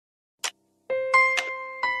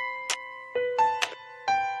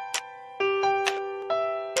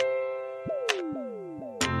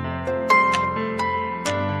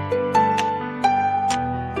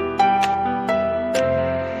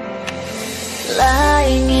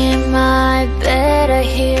Lying in my bed, I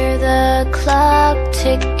hear the clock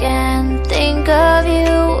tick and think of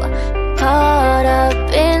you. Caught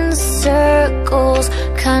up in circles,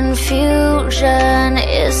 confusion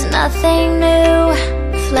is nothing new.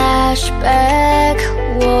 Flashback,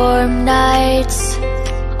 warm nights,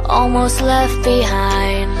 almost left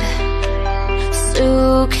behind.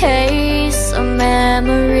 Suitcase of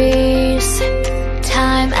memories,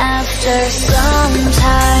 time after.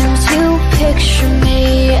 Sometimes you picture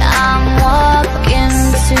me, I'm walking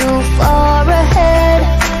too far ahead.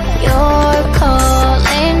 You're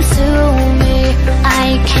calling to me, I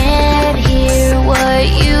can't hear what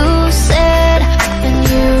you said. And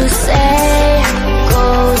you say, go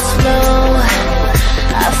slow,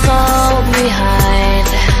 I fall behind.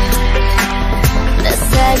 The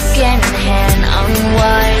second hand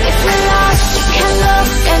unwind. If you're lost, you can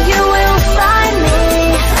look and you will find me.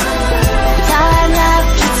 Time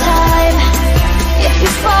after time. If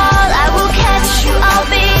you fall, I will catch you, I'll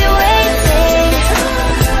be waiting.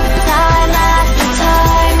 Time after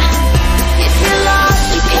time. If you're lost,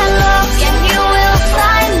 you can look and you will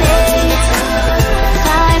find me.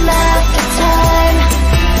 Time after time.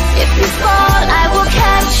 If you fall, I will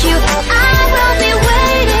catch you, I will be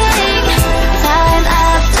waiting. Time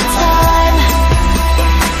after time.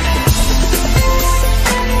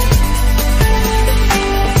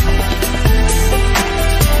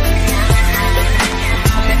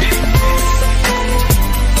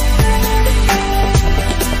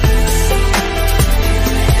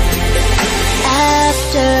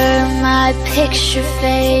 After my picture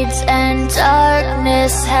fades and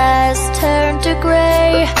darkness has turned to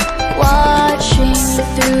gray, watching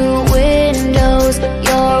through windows,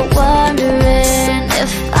 you're wondering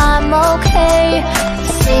if I'm okay.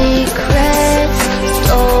 Secrets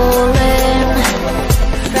stolen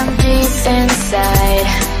from deep inside.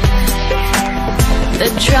 The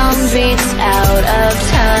drum beats out of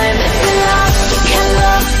time. If you're lost, you can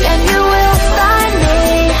look and you will find me.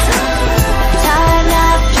 Time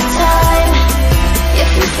after time. If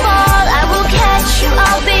you fall, I will catch you,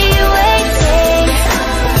 I'll be waiting.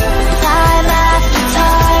 Time after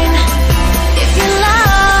time. If you're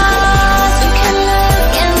lost, you can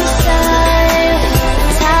look inside.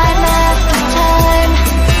 Time after time.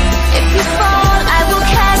 If you fall, I will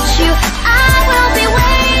catch you, I will be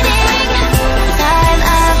waiting. Time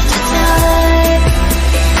after time.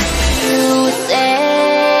 You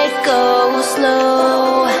say go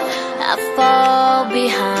slow, I fall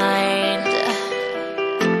behind.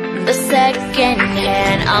 The second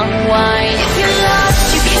hand unwind. If you're lost,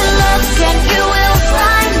 you can look and you will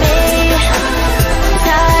find me.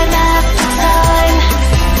 Time after time.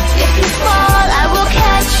 If you fall, I will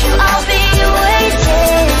catch you, I'll be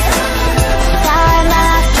waiting. Time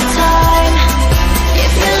after time.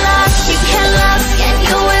 If you're lost, you can look and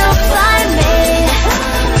you will find me.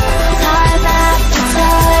 Time after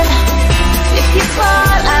time. If you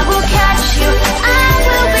fall, I will catch you, I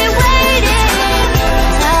will be waiting.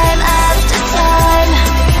 Time after time.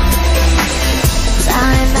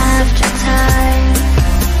 Time after time.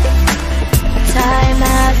 Time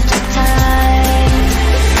after time.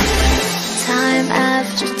 Time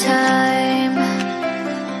after time.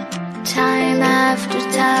 Time after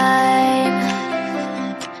time.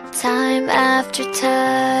 Time after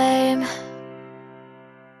time.